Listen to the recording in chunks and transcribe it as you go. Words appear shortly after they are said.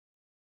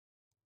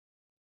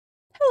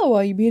Hello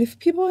all you beautiful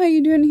people, how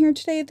you doing here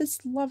today? This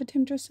is Lava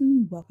Temptress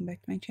and welcome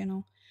back to my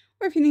channel.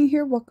 Or if you're new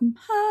here, welcome.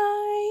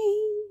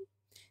 Hi!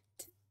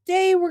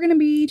 Today we're going to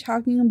be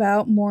talking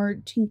about more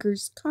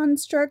Tinker's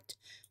Construct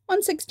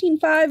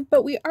 116.5,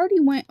 but we already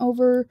went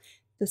over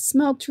the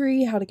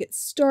smeltery, how to get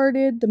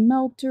started, the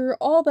melter,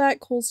 all that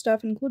cool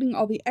stuff, including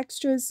all the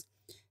extras.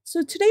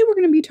 So today we're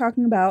going to be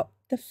talking about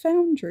the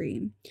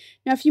Foundry.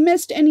 Now if you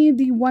missed any of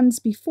the ones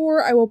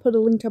before, I will put a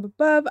link up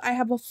above. I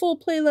have a full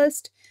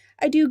playlist.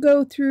 I do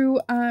go through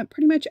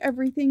pretty much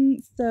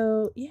everything,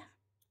 so yeah.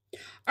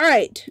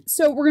 Alright,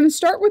 so we're going to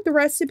start with the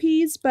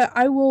recipes, but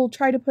I will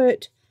try to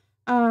put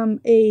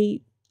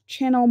a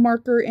channel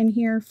marker in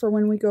here for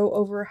when we go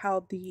over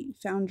how the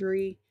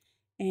Foundry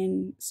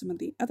and some of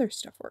the other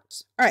stuff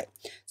works. Alright,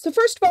 so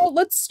first of all,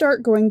 let's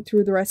start going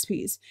through the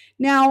recipes.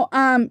 Now,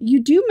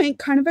 you do make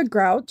kind of a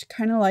grout,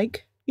 kind of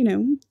like, you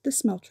know, the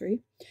smeltery.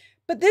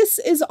 But this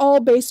is all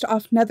based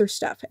off nether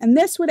stuff, and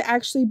this would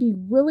actually be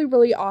really,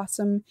 really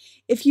awesome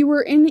if you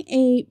were in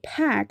a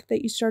pack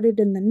that you started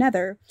in the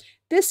nether.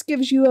 This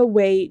gives you a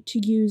way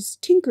to use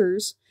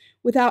tinkers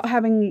without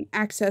having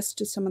access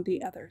to some of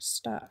the other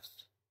stuff,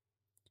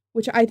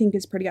 which I think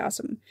is pretty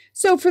awesome.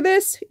 So for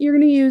this, you're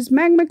going to use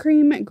magma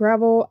cream,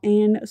 gravel,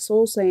 and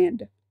soul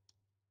sand.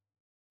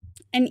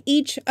 And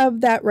each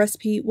of that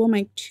recipe will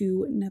make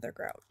 2 nether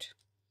grout.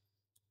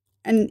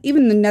 And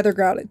even the nether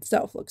grout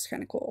itself looks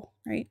kind of cool,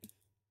 right?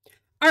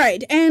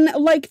 Alright, and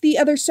like the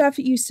other stuff,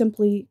 you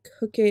simply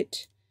cook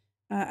it.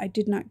 I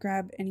did not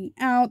grab any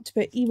out,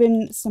 but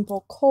even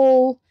simple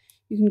coal,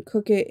 you can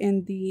cook it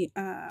in the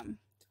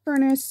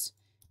furnace,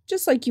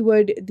 just like you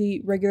would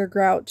the regular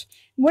grout.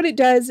 And what it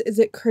does is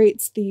it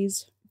creates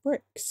these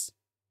bricks.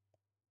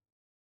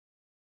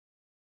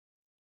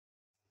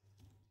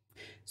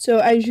 So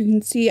as you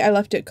can see, I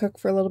left it cook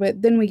for a little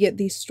bit, then we get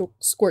these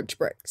scorched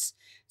bricks.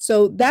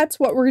 So that's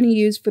what we're going to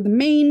use for the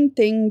main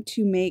thing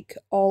to make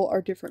all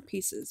our different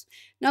pieces.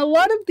 Now, a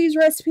lot of these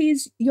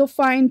recipes you'll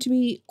find to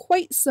be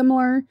quite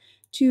similar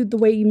to the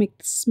way you make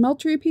the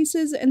smeltery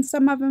pieces, and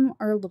some of them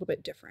are a little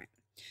bit different.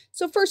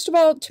 So first of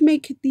all, to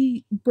make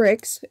the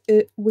bricks,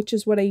 which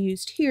is what I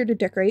used here to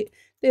decorate,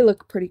 they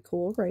look pretty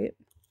cool, right?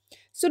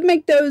 So to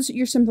make those,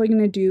 you're simply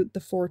going to do the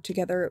 4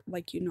 together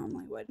like you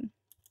normally would. And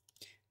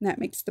that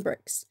makes the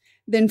bricks.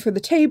 Then for the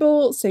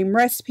table, same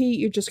recipe,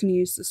 you're just going to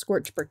use the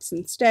scorched bricks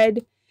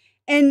instead.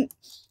 And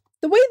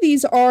the way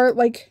these are,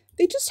 like,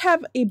 they just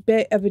have a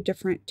bit of a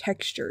different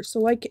texture. So,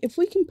 like, if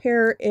we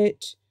compare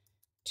it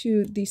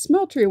to the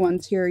smeltery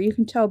ones here, you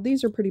can tell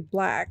these are pretty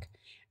black.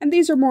 And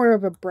these are more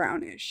of a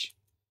brownish.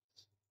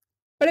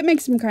 But it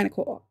makes them kind of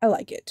cool. I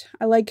like it.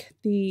 I like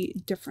the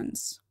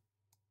difference.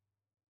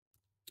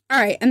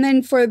 Alright, and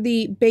then for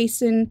the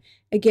basin,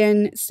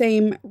 again,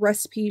 same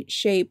recipe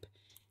shape.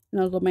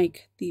 And it'll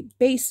make the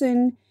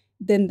basin,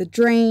 then the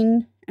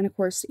drain. And, of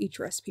course, each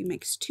recipe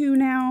makes 2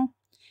 now.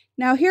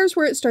 Now, here's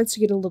where it starts to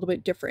get a little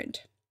bit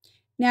different.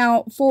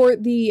 Now, for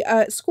the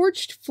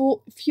scorched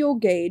fuel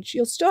gauge,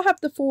 you'll still have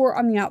the 4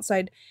 on the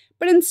outside,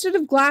 but instead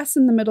of glass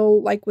in the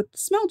middle, like with the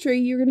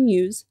smeltery, you're going to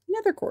use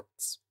nether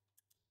quartz.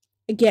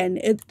 Again,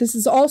 this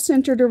is all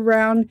centered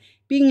around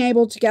being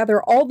able to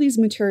gather all these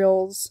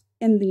materials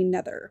in the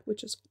nether,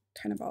 which is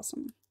kind of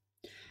awesome.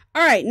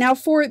 All right, now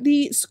for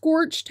the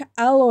Scorced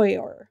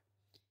Alloyer.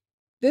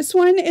 This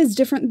one is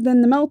different than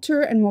the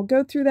melter, and we'll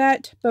go through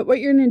that. But what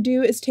you're going to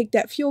do is take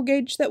that fuel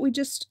gauge that we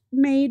just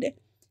made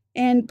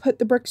and put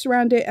the bricks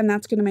around it, and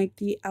that's going to make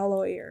the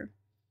alloyer.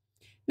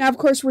 Now, of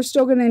course, we're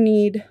still going to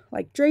need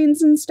like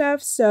drains and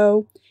stuff,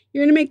 so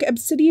you're going to make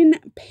obsidian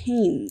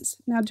panes.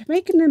 Now, to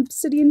make an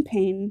obsidian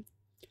pane,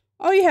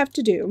 all you have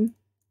to do,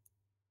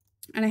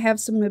 and I have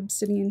some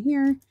obsidian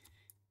here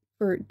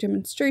for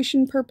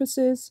demonstration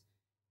purposes,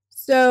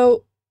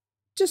 so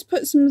just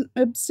put some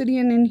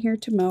obsidian in here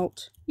to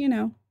melt, you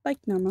know, like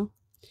normal.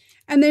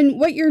 And then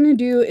what you're going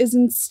to do is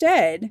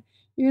instead,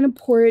 you're going to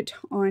pour it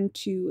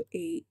onto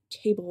a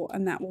table,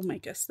 and that will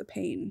make us the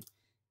pane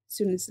as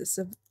soon as this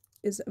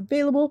is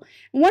available.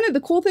 And one of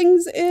the cool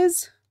things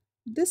is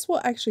this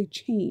will actually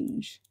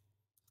change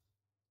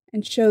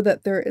and show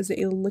that there is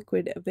a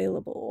liquid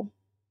available.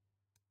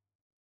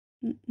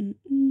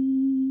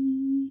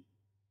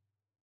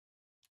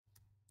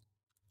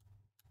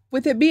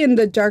 With it being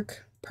the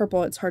dark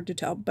purple, it's hard to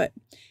tell, but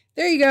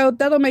there you go.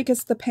 That'll make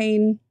us the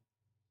pane,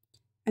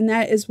 and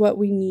that is what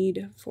we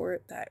need for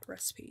that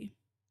recipe.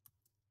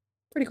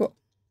 Pretty cool.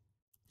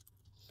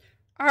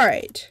 All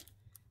right,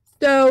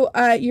 so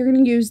you're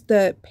going to use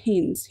the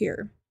panes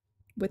here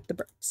with the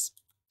bricks,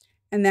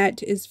 and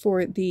that is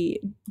for the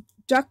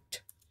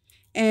duct,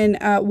 and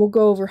we'll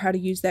go over how to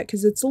use that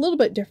because it's a little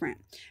bit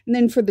different. And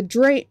then for the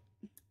drain,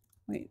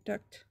 wait,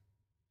 duct.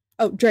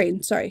 Oh,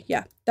 drain, sorry,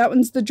 yeah, that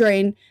one's the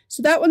drain.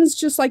 So that one's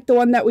just like the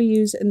one that we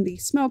use in the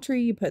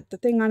smeltery. You put the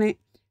thing on it,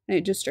 and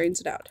it just drains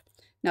it out.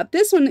 Now,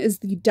 this one is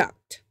the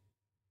duct.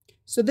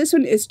 So this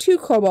one is 2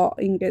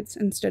 cobalt ingots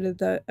instead of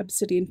the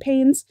obsidian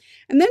panes.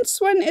 And this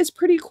one is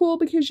pretty cool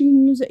because you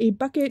can use a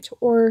bucket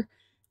or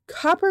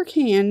copper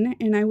can,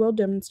 and I will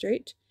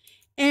demonstrate.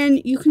 And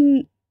you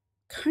can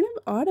kind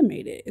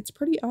automate it. It's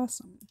pretty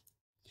awesome.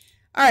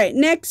 All right,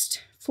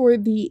 next for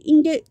the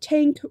ingot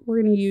tank,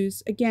 we're going to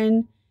use,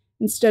 again,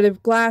 instead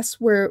of glass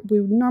where we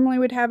normally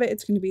would have it,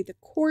 it's going to be the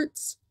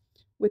quartz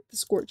with the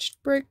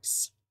scorched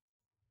bricks.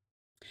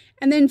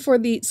 And then for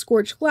the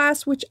scorched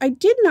glass, which I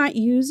did not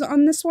use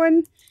on this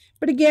one,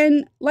 but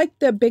again, like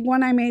the big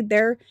one I made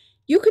there,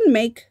 you can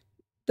make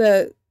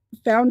the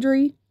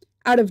foundry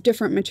out of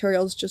different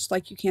materials just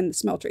like you can the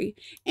smeltery.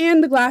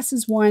 And the glass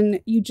is one,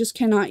 you just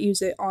cannot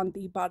use it on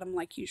the bottom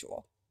like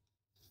usual.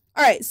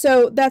 All right,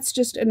 so that's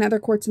just another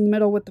quartz in the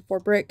middle with the 4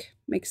 brick,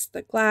 makes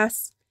the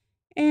glass.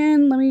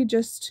 And let me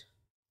just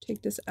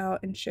take this out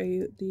and show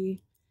you the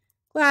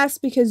glass,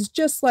 because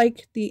just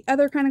like the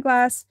other kind of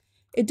glass,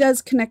 it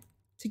does connect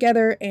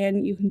together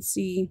and you can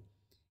see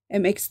it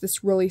makes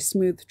this really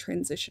smooth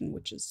transition,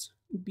 which is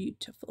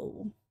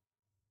beautiful.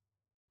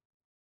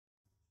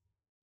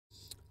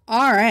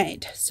 All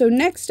right, so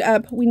next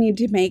up we need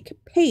to make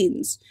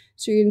panes.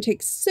 So you're going to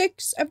take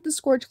 6 of the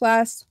scorched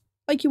glass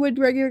like you would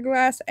regular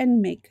glass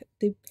and make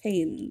the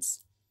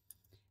panes.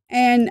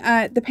 And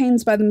the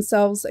panes by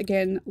themselves,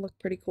 again, look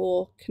pretty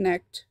cool,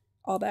 connect,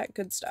 all that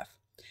good stuff.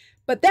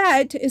 But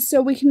that is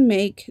so we can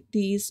make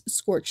these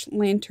scorched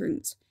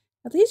lanterns.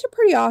 Now, these are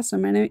pretty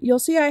awesome, and you'll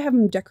see I have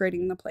them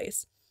decorating the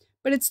place.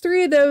 But it's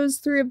 3 of those,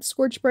 3 of the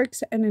scorched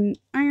bricks, and an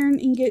iron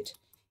ingot.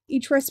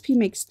 Each recipe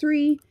makes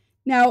 3.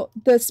 Now,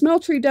 the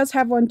smeltery does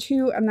have one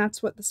too, and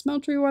that's what the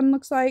smeltery one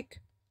looks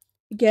like.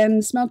 Again,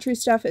 the smeltery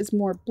stuff is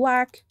more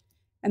black,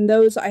 and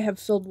those I have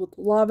filled with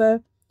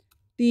lava.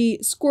 The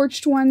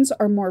scorched ones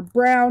are more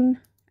brown,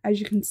 as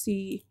you can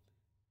see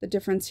the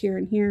difference here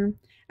and here.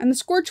 And the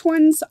scorched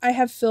ones I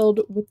have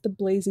filled with the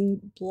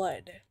blazing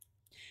blood.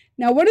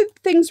 Now, one of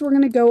the things we're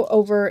going to go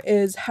over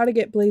is how to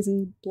get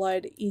blazing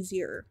blood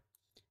easier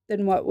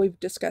than what we've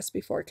discussed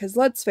before, because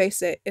let's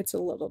face it, it's a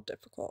little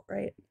difficult,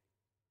 right?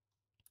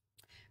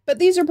 But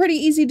these are pretty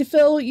easy to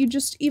fill. You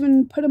just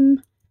even put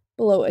them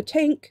below a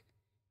tank,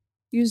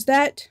 use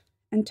that,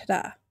 and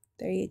ta-da,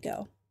 there you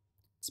go.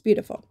 It's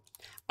beautiful.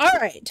 All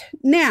right,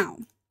 now,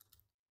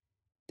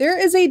 there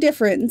is a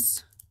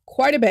difference,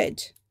 quite a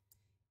bit,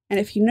 and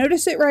if you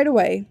notice it right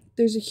away,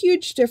 there's a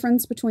huge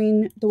difference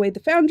between the way the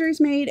foundry is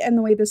made and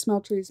the way the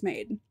smeltery is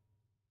made.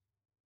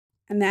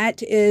 And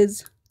that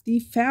is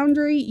the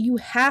foundry, you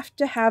have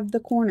to have the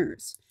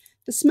corners.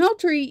 The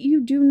smeltery,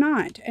 you do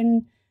not.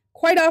 And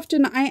quite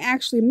often I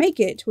actually make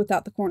it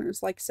without the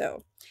corners, like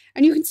so.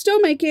 And you can still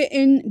make it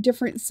in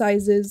different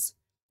sizes.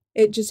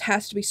 It just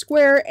has to be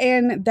square,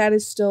 and that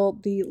is still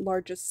the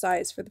largest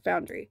size for the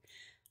foundry.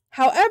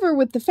 However,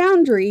 with the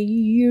foundry,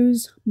 you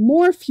use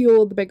more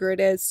fuel the bigger it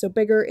is, so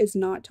bigger is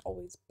not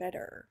always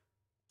better.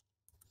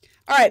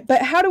 All right,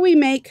 but how do we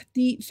make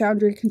the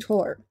foundry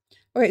controller?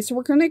 Okay, so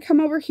we're going to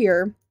come over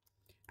here,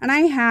 and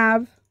I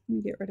have, let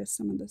me get rid of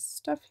some of this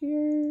stuff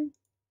here.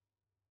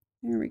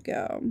 There we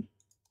go.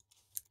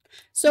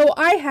 So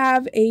I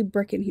have a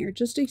brick in here,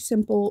 just a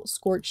simple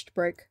scorched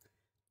brick,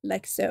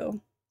 like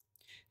so.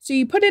 So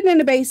you put it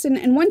in a basin,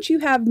 and once you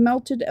have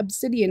melted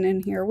obsidian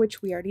in here,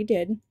 which we already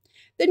did,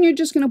 then you're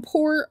just going to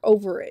pour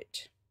over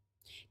it.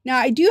 Now,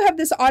 I do have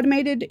this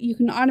automated. You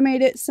can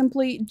automate it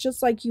simply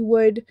just like you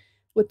would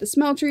with the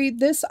smeltery.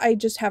 This, I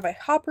just have a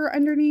hopper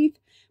underneath,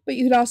 but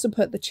you could also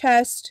put the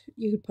chest.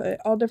 You could put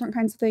all different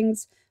kinds of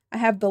things. I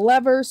have the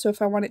lever, so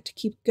if I want it to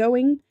keep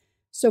going.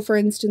 So for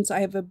instance, I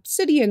have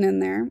obsidian in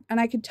there, and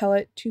I could tell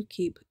it to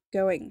keep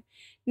going.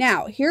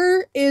 Now,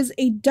 here is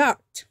a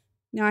duct.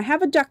 Now, I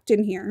have a duct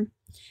in here,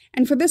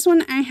 and for this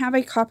one, I have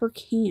a copper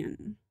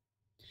can.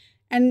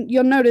 And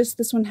you'll notice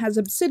this one has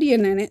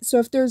obsidian in it, so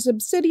if there's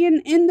obsidian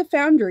in the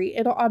foundry,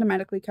 it'll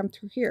automatically come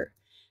through here.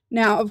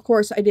 Now, of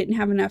course, I didn't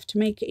have enough to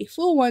make a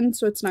full one,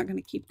 so it's not going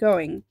to keep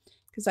going,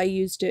 because I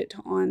used it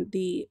on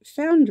the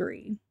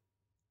foundry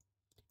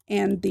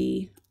and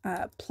the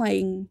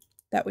plane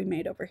that we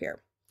made over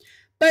here.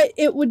 But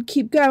it would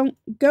keep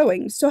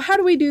going. So how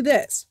do we do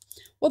this?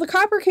 Well, the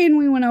copper cane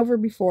we went over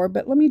before,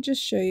 but let me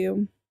just show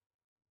you.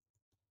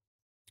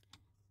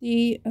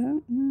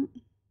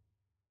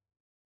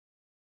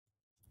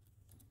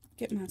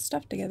 Get my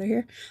stuff together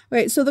here.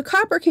 Okay, so the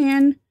copper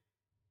can,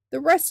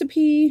 the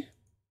recipe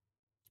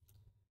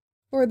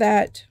for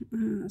that,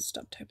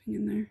 stop typing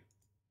in there.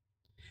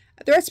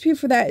 The recipe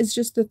for that is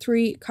just the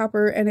 3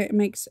 copper, and it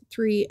makes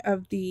 3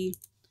 of the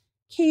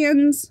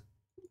cans.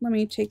 Let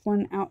me take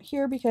one out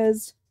here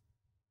because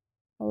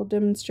I will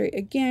demonstrate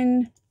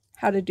again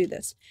how to do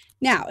this.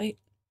 Now,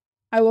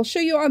 I will show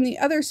you on the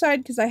other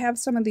side because I have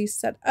some of these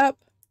set up.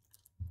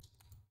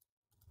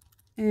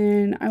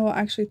 And I will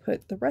actually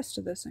put the rest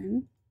of this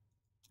in.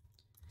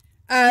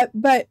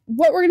 But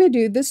what we're going to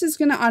do, this is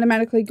going to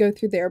automatically go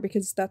through there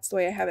because that's the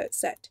way I have it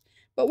set.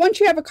 But once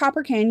you have a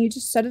copper can, you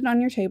just set it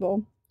on your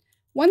table.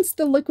 Once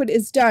the liquid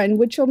is done,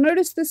 which you'll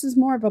notice this is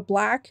more of a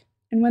black,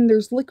 and when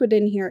there's liquid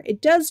in here,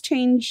 it does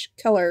change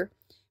color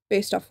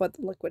based off what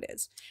the liquid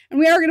is. And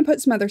we are going to put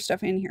some other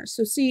stuff in here.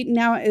 So see,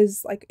 now it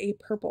is like a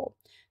purple.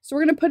 So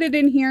we're going to put it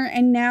in here,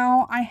 and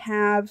now I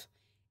have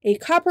a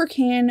copper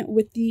can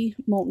with the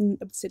molten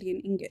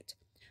obsidian ingot.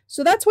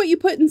 So that's what you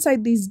put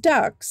inside these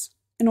ducts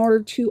in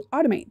order to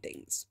automate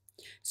things.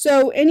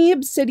 So any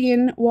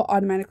obsidian will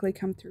automatically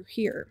come through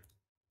here.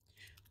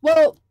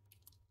 Well,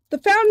 the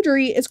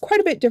foundry is quite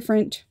a bit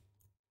different.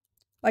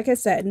 Like I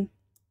said,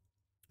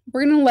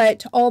 we're going to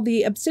let all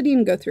the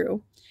obsidian go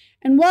through.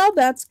 And while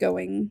that's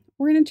going,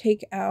 we're going to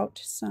take out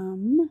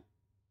some,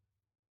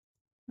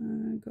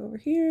 go over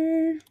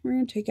here, we're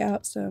going to take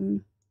out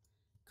some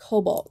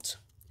cobalt.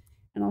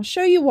 And I'll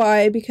show you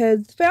why,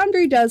 because the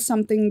foundry does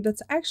something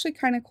that's actually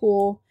kind of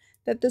cool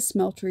that the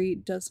smeltery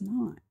does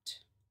not.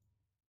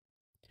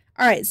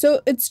 All right,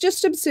 so it's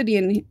just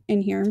obsidian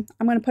in here.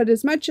 I'm going to put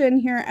as much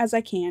in here as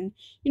I can.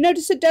 You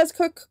notice it does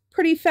cook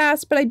pretty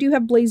fast, but I do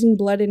have blazing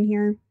blood in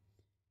here.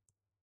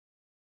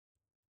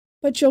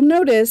 But you'll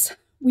notice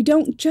we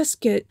don't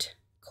just get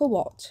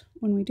cobalt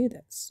when we do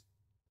this,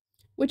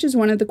 which is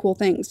one of the cool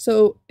things.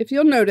 So if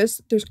you'll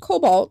notice, there's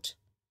cobalt.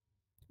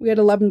 We had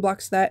 11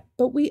 blocks of that,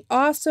 but we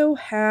also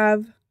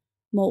have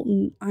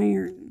molten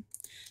iron.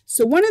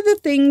 So one of the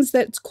things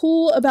that's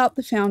cool about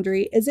the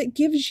foundry is it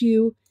gives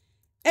you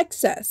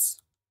excess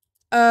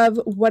of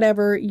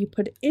whatever you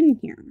put in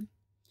here.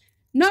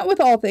 Not with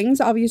all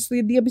things,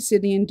 obviously the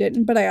obsidian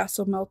didn't, but I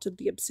also melted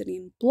the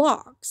obsidian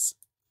blocks.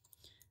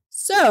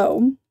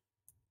 So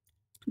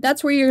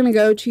that's where you're going to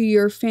go to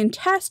your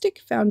fantastic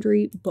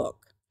foundry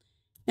book.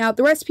 Now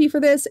the recipe for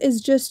this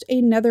is just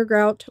a nether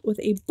grout with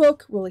a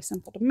book, really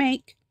simple to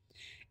make.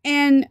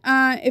 And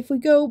if we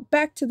go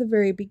back to the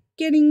very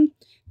beginning,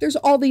 there's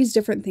all these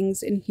different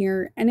things in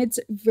here, and it's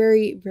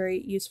very,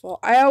 very useful.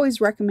 I always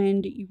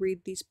recommend you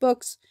read these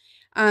books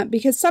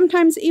because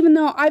sometimes, even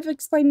though I've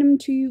explained them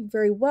to you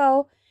very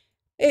well,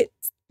 it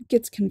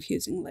gets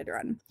confusing later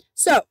on.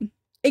 So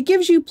it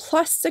gives you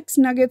 +6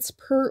 nuggets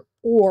per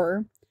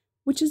ore,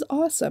 which is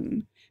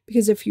awesome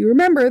because if you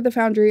remember, the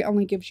foundry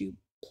only gives you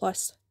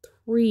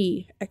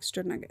 +3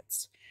 extra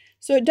nuggets.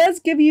 So it does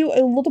give you a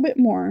little bit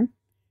more.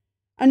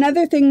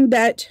 Another thing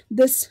that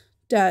this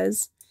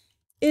does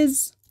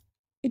is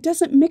it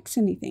doesn't mix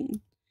anything.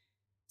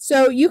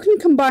 So you can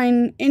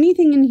combine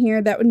anything in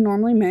here that would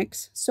normally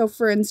mix. So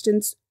for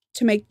instance,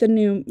 to make the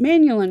new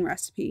manulin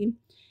recipe,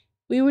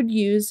 we would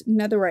use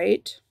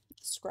netherite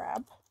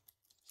scrap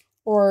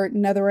or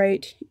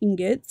netherite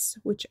ingots,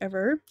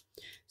 whichever.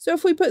 So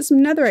if we put some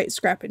netherite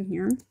scrap in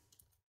here,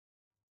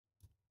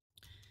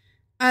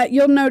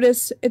 you'll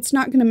notice it's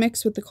not going to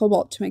mix with the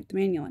cobalt to make the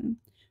manulin.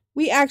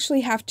 We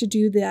actually have to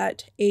do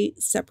that a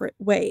separate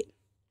way.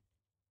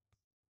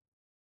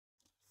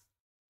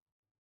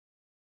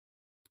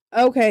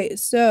 Okay,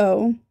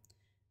 so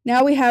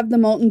now we have the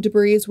molten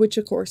debris, which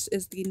of course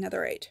is the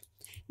netherite.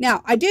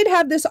 Now, I did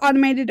have this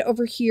automated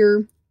over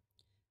here,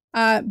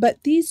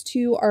 but these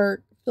two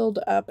are filled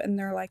up and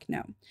they're like,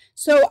 no.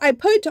 So I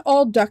put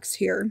all ducts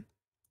here.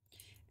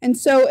 And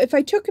so if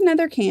I took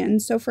another can,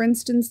 so for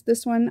instance,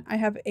 this one, I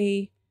have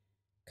a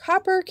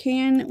copper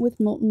can with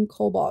molten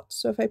cobalt.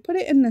 So if I put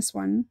it in this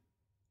one,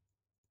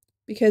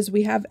 because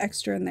we have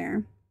extra in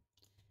there,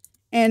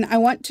 and I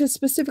want to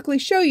specifically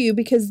show you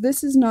because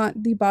this is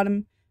not the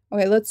bottom.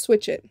 Okay, let's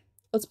switch it.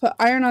 Let's put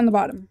iron on the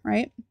bottom,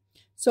 right?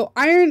 So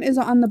iron is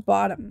on the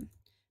bottom,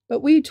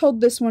 but we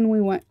told this one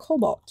we want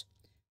cobalt.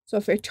 So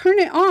if I turn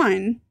it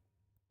on,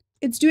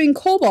 it's doing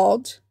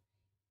cobalt,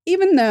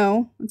 even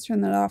though, let's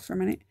turn that off for a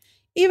minute,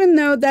 even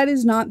though that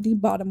is not the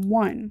bottom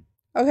one.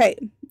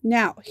 Okay,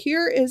 now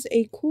here is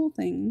a cool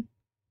thing.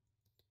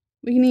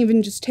 We can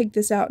even just take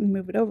this out and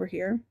move it over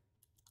here.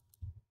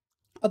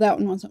 Oh, that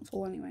one wasn't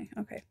full anyway.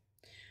 Okay.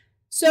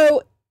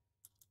 So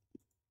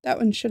that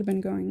one should have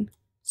been going.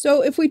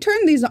 So if we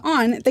turn these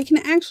on, they can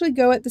actually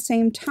go at the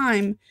same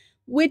time,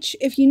 which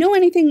if you know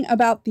anything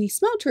about the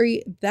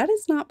smeltery, that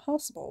is not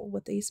possible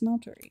with a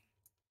smeltery.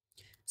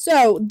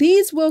 So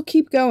these will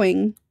keep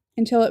going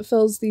until it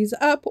fills these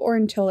up or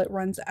until it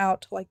runs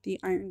out like the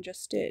iron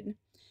just did,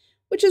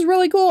 which is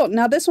really cool.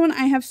 Now this one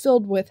I have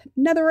filled with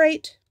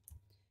netherite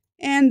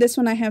and this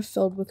one I have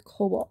filled with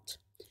cobalt.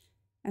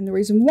 And the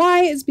reason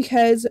why is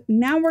because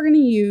now we're going to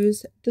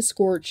use the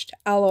Scorced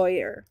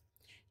Alloyer.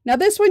 Now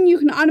this one you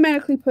can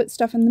automatically put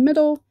stuff in the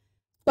middle,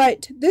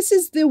 but this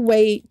is the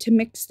way to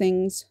mix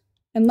things.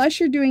 Unless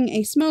you're doing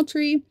a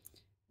smeltery,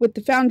 with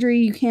the foundry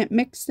you can't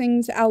mix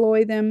things,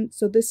 alloy them,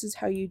 so this is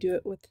how you do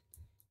it with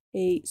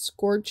a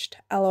Scorced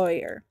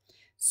Alloyer.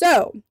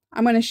 So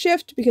I'm going to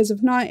shift because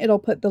if not it'll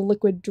put the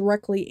liquid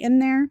directly in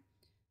there.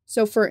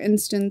 So for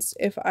instance,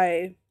 if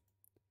I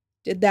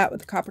did that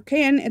with a copper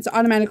can, it's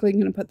automatically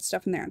going to put the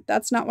stuff in there.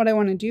 That's not what I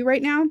want to do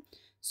right now.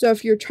 So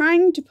if you're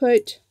trying to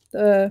put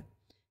the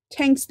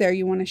tanks there,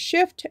 you want to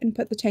shift and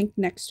put the tank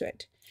next to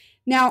it.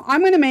 Now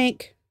I'm going to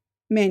make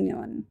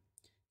manulin.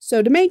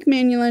 So to make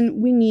manulin,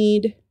 we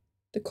need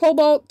the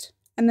cobalt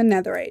and the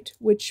netherite,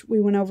 which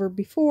we went over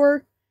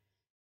before.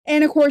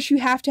 And of course you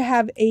have to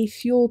have a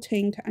fuel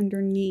tank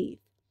underneath.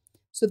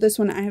 So this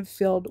one I have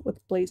filled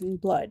with blazing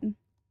blood.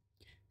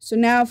 So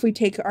now if we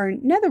take our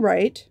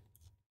netherite,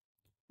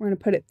 we're going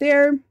to put it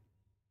there.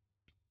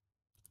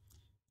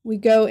 We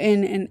go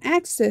in and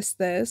access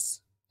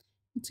this.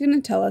 It's going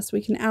to tell us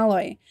we can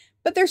alloy.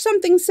 but there's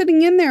something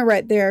sitting in there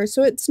right there,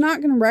 so it's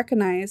not going to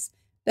recognize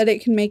that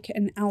it can make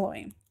an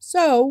alloy.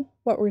 So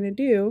what we're going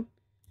to do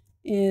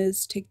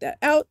is take that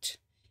out,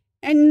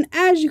 and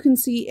as you can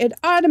see, it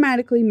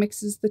automatically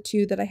mixes the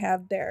two that I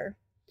have there,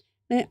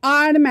 and it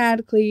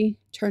automatically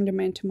turned them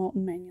into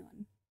molten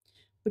manulin,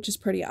 which is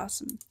pretty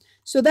awesome.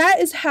 So that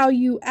is how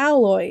you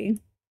alloy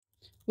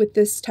with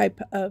this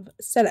type of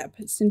setup,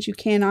 since you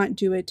cannot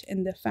do it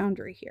in the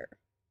Foundry here.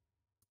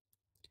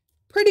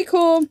 Pretty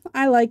cool.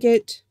 I like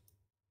it.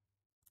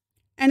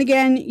 And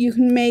again, you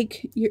can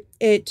make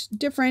it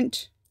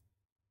different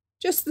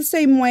just the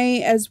same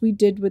way as we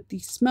did with the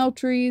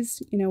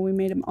smelteries. You know, we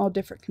made them all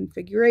different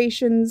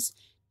configurations,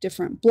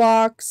 different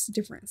blocks,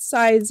 different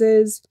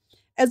sizes,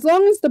 as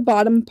long as the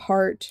bottom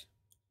part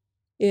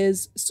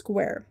is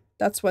square.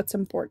 That's what's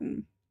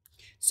important.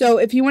 So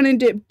if you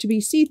wanted it to be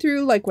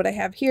see-through, like what I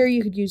have here,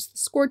 you could use the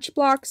scorch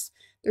blocks.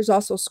 There's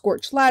also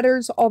scorch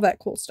ladders, all that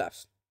cool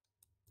stuff.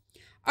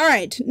 All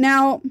right,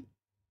 now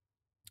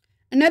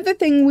another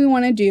thing we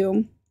want to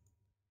do,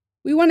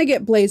 we want to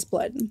get blaze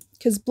blood,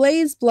 because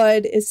blaze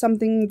blood is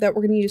something that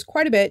we're going to use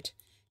quite a bit,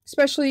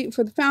 especially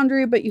for the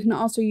Foundry, but you can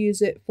also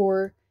use it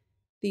for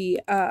the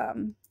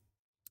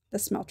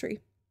smeltery.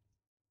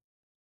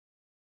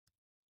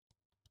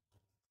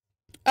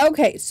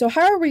 Okay, so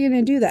how are we going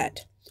to do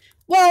that?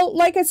 Well,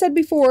 like I said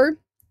before,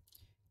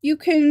 you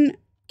can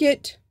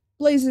get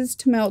blazes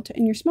to melt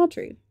in your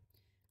smeltery.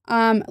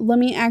 Let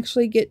me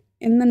actually get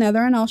in the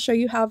nether and I'll show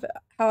you how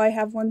I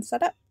have one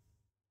set up.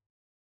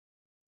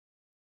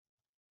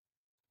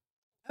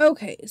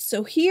 Okay,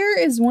 so here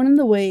is one of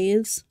the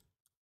ways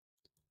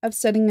of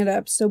setting it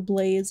up so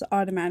blaze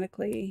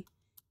automatically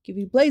give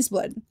you blaze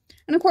blood.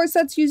 And of course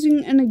that's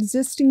using an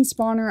existing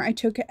spawner. I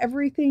took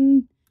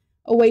everything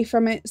away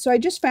from it. So I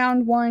just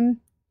found one,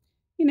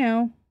 you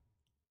know,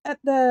 at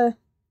the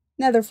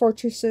nether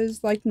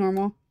fortresses like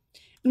normal.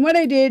 And what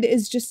I did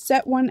is just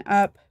set one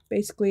up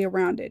basically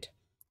around it.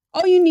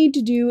 All you need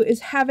to do is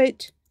have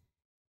it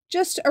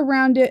just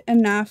around it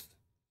enough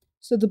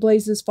so the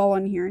blazes fall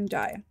in here and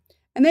die.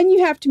 And then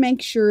you have to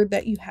make sure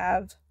that you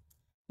have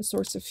a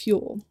source of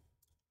fuel.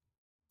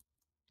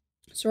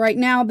 So right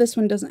now this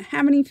one doesn't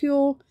have any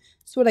fuel.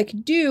 So what I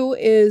could do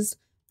is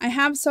I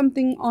have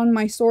something on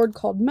my sword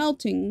called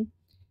melting.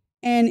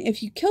 And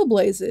if you kill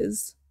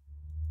blazes,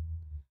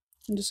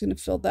 I'm just going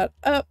to fill that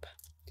up.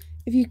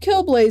 If you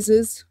kill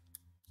blazes,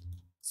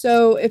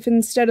 so if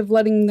instead of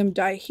letting them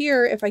die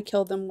here, if I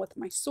kill them with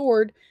my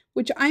sword,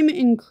 which I'm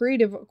in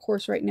creative, of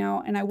course, right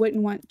now, and I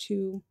wouldn't want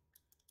to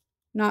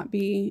not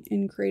be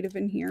in creative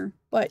in here,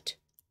 but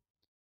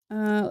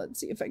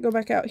let's see if I go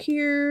back out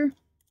here,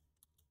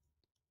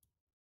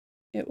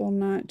 it will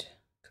not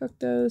cook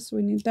those, so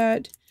we need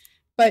that.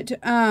 But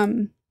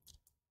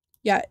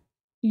yeah,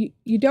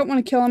 you don't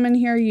want to kill them in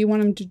here. You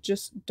want them to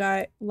just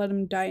die, let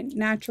them die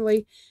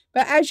naturally.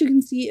 But as you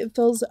can see, it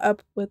fills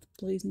up with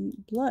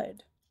blazing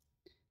blood.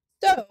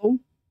 So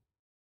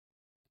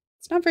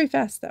it's not very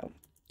fast though.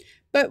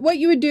 But what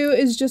you would do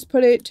is just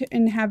put it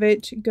and have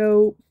it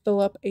go fill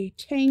up a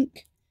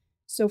tank.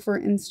 So for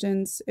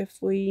instance, if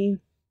we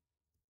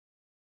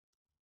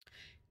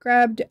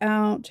grabbed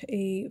out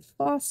a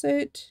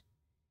faucet,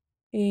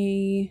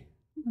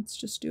 let's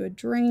just do a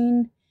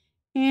drain.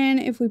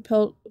 And if we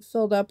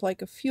filled up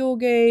like a fuel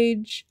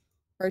gauge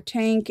or a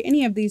tank,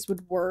 any of these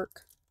would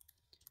work.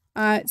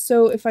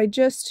 So if I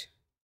just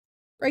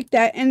break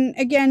that, and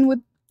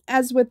again,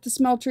 as with the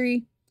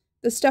smeltery,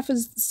 the stuff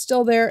is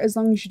still there as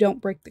long as you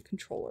don't break the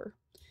controller.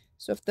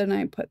 So if then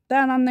I put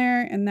that on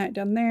there and that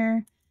down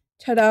there,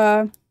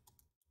 ta-da!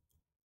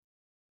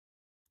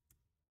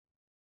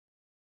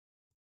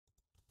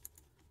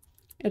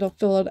 It'll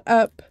fill it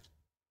up.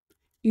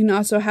 You can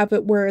also have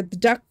it where the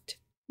duct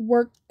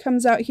work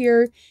comes out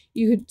here.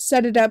 You could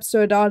set it up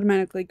so it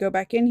automatically go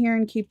back in here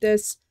and keep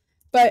this.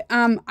 But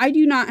I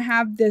do not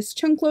have this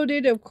chunk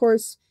loaded. Of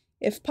course,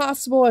 if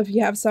possible, if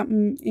you have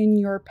something in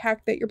your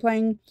pack that you're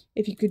playing,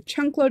 if you could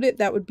chunk load it,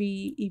 that would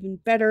be even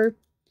better.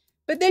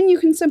 But then you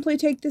can simply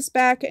take this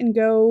back and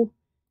go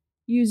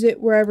use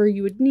it wherever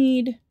you would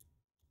need.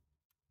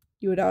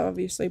 You would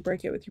obviously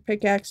break it with your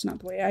pickaxe, not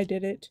the way I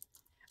did it.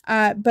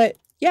 But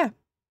yeah,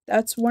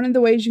 that's one of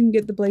the ways you can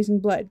get the blazing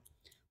blood.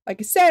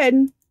 Like I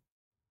said,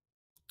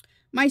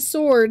 my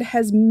sword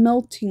has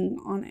melting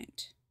on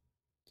it.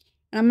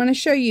 And I'm going to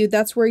show you,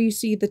 that's where you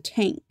see the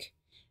tank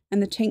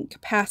and the tank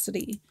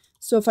capacity.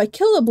 So if I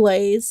kill a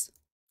blaze,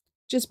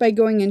 just by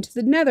going into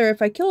the nether,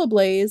 if I kill a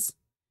blaze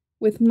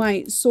with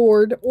my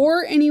sword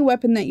or any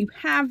weapon that you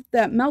have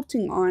that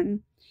melting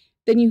on,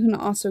 then you can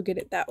also get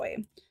it that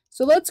way.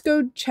 So let's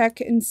go check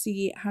and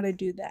see how to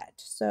do that.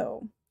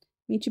 So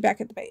meet you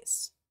back at the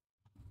base.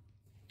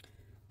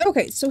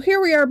 Okay, so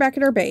here we are back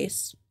at our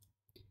base.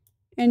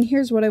 And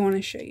here's what I want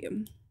to show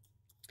you.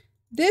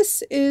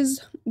 This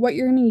is what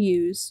you're going to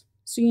use.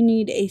 So you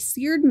need a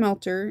seared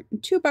melter,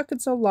 2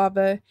 buckets of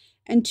lava,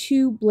 and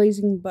 2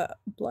 blazing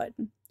blood.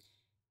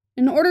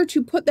 In order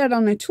to put that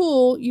on a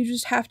tool, you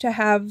just have to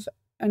have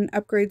an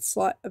upgrade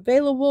slot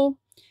available.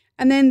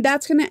 And then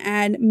that's going to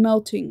add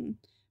melting.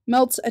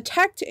 melts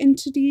attacked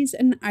entities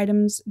and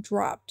items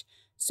dropped.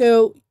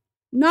 So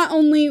not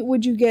only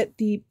would you get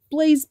the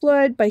blaze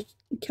blood by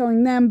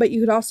killing them, but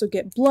you could also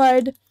get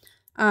blood.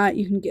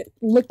 You can get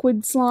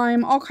liquid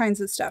slime, all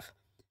kinds of stuff.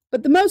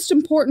 But the most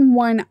important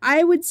one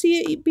I would see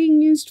it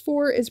being used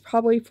for is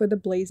probably for the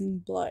blazing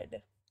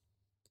blood.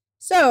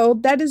 So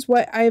that is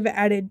what I've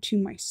added to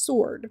my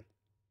sword.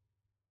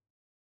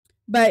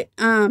 But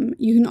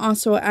you can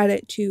also add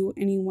it to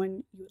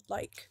anyone you would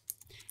like.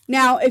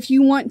 Now, if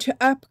you want to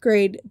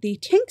upgrade the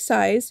tank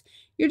size,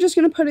 you're just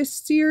going to put a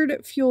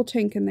seared fuel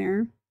tank in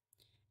there.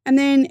 And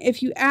then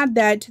if you add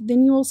that,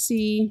 then you will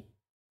see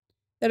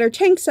that our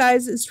tank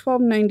size is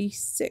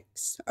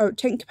 1296. Oh,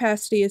 tank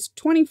capacity is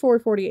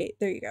 2448.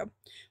 There you go.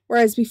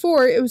 Whereas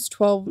before it was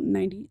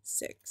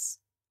 1296.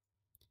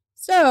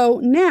 So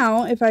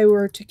now if I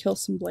were to kill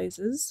some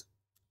blazes,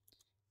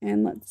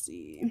 and let's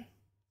see.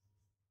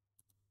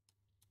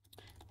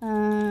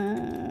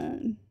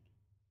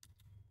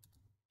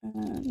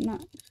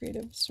 Not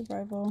creative,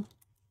 survival.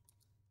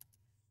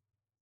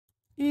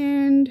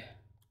 And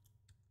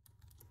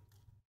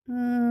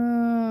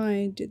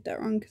I did that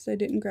wrong because I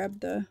didn't grab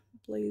the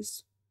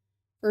blaze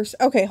first.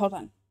 Okay, hold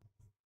on.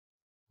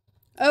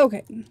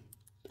 Okay.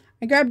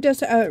 I grabbed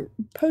us a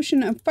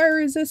potion of fire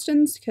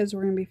resistance because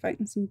we're going to be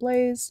fighting some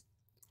blaze.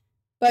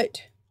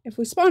 But if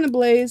we spawn a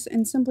blaze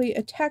and simply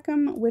attack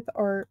them with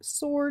our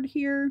sword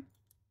here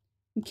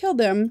and kill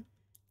them,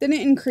 then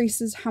it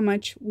increases how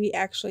much we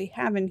actually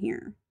have in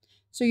here.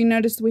 So you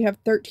notice we have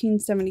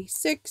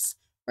 1376,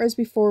 whereas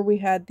before we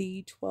had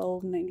the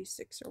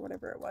 1296 or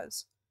whatever it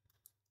was.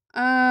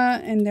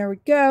 And there we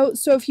go.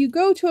 So if you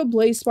go to a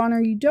blaze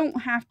spawner, you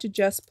don't have to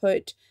just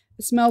put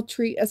a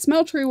smeltery. A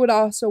smeltery would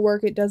also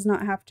work. It does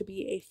not have to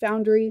be a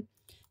foundry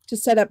to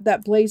set up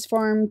that blaze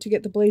farm to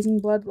get the blazing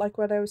blood like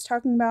what I was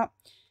talking about.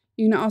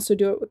 You can also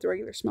do it with the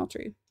regular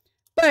smeltery.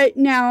 But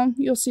now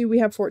you'll see we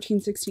have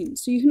 1416.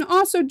 So you can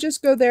also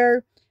just go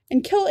there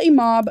and kill a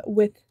mob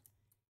with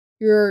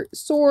your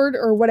sword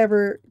or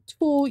whatever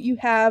tool you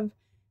have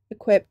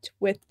equipped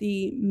with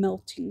the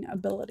melting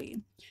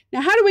ability.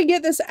 Now, how do we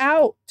get this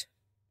out?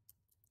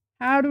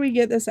 How do we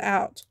get this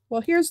out?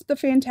 Well, here's the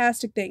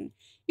fantastic thing.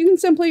 You can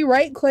simply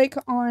right-click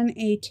on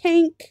a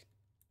tank,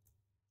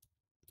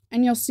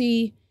 and you'll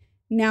see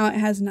now it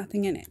has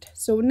nothing in it.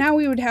 So now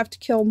we would have to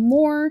kill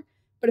more,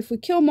 but if we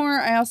kill more,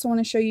 I also want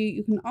to show you,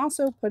 you can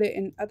also put it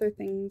in other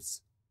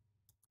things.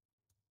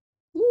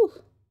 Woo!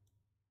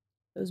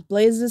 Those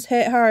blazes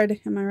hit hard,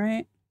 am I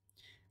right?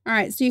 All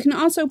right, so you can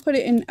also put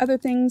it in other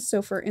things.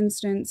 So for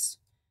instance,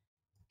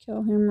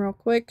 kill him real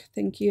quick.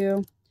 Thank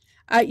you.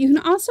 You can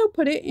also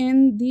put it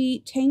in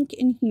the tank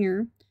in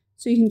here,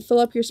 so you can fill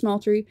up your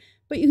smeltery.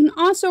 But you can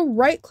also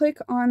right-click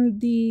on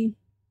the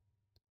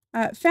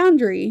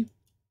foundry.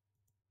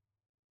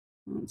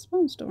 Well, it's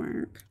supposed to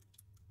work.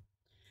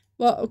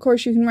 Well, of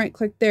course, you can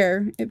right-click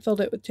there. It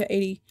filled it to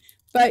 80.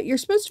 But you're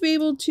supposed to be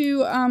able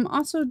to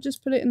also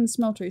just put it in the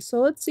smeltery. So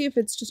let's see if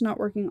it's just not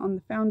working on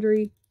the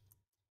foundry.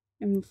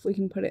 And if we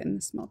can put it in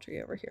the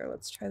smeltery over here.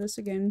 Let's try this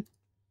again.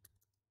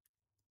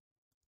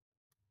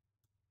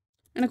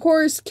 And of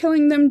course,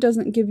 killing them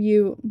doesn't give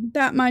you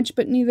that much,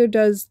 but neither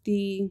does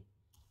the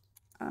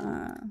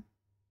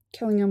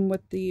killing them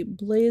with the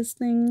blaze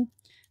thing.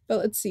 But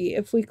let's see.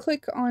 If we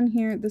click on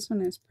here, this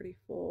one is pretty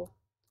full.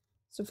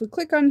 So if we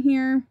click on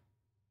here,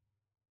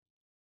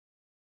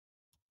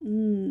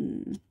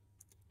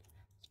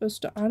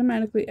 supposed to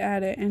automatically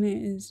add it, and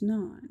it is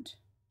not.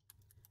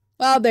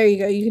 Well, there you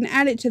go. You can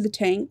add it to the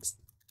tanks.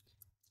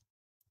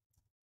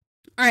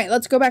 All right,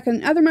 let's go back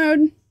in other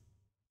mode.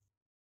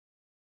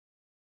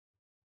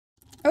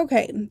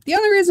 Okay, the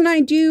only reason I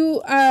do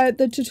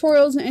the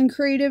tutorials in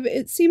creative,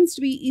 it seems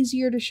to be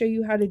easier to show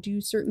you how to do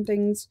certain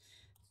things.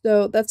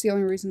 So that's the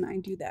only reason I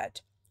do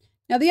that.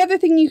 Now, the other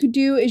thing you could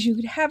do is you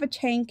could have a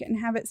tank and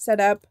have it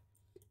set up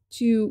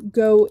to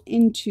go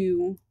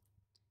into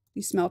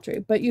the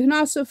smeltery. But you can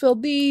also fill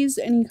these,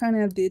 any kind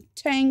of the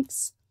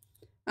tanks.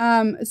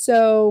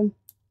 So,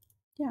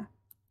 yeah.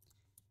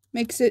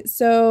 Makes it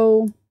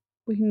so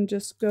we can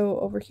just go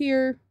over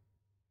here.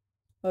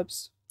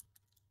 Whoops.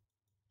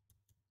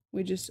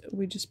 We just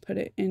put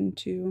it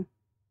into...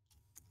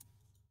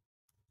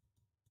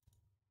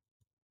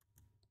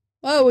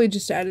 Well, we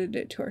just added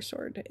it to our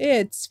sword.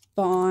 It's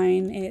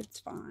fine. It's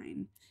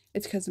fine.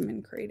 It's because I'm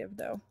in creative,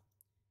 though.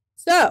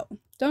 So,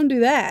 don't do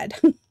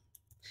that.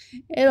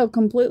 It'll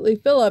completely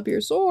fill up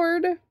your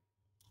sword.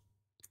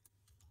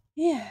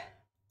 Yeah.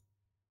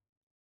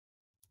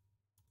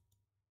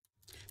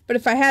 But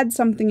if I had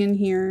something in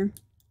here,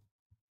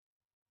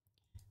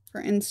 for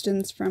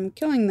instance, from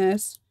killing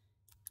this,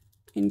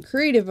 in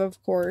creative,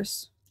 of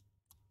course,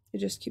 it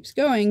just keeps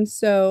going,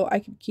 so I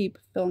could keep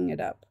filling it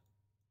up.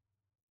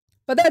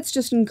 But that's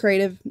just in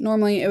creative.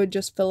 Normally, it would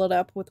just fill it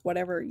up with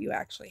whatever you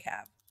actually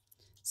have.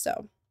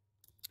 So,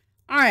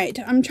 alright,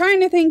 I'm trying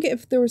to think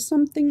if there was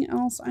something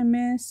else I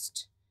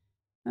missed.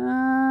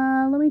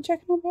 Let me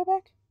check and I'll go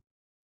back.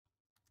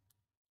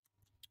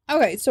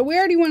 Okay, so we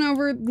already went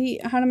over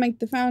how to make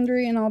the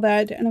foundry and all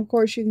that, and of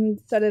course you can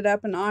set it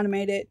up and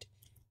automate it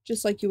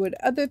just like you would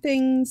other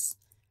things.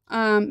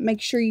 Make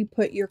sure you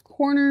put your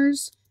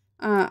corners.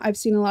 I've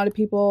seen a lot of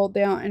people, they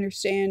don't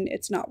understand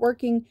it's not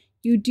working.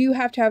 You do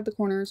have to have the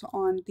corners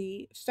on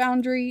the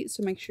Foundry,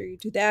 so make sure you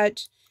do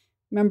that.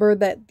 Remember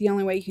that the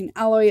only way you can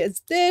alloy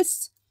is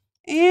this.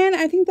 And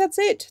I think that's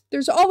it.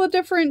 There's all the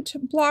different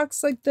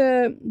blocks, like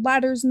the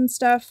ladders and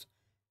stuff.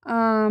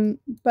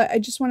 But I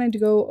just wanted to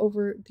go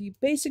over the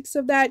basics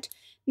of that.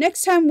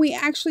 Next time we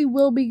actually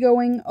will be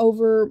going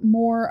over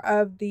more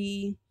of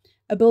the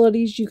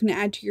abilities you can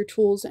add to your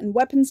tools and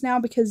weapons now,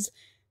 because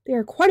they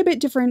are quite a bit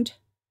different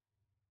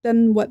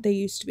than what they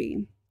used to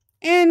be.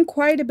 And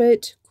quite a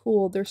bit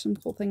cool. There's some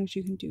cool things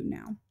you can do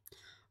now.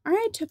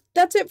 Alright,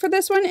 that's it for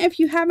this one. If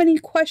you have any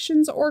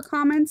questions or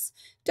comments,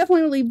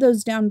 definitely leave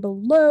those down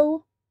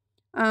below.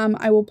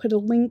 I will put a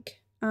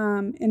link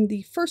in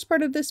the first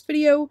part of this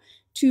video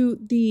to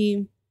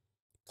the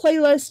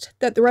playlist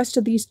that the rest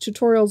of these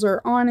tutorials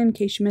are on in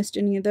case you missed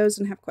any of those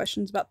and have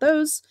questions about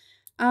those.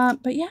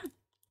 But yeah,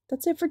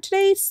 that's it for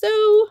today. So,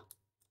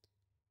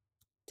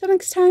 till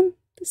next time,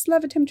 this is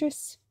Lava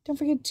Temptress. Don't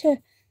forget to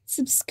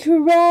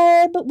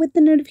subscribe with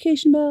the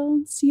notification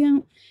bell so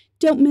you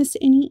don't miss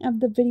any of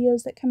the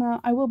videos that come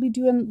out. I will be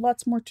doing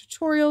lots more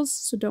tutorials,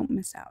 so don't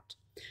miss out.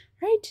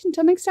 Alright,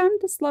 until next time,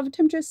 this is Lava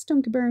Temptress.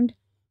 Don't get burned.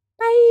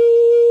 Bye!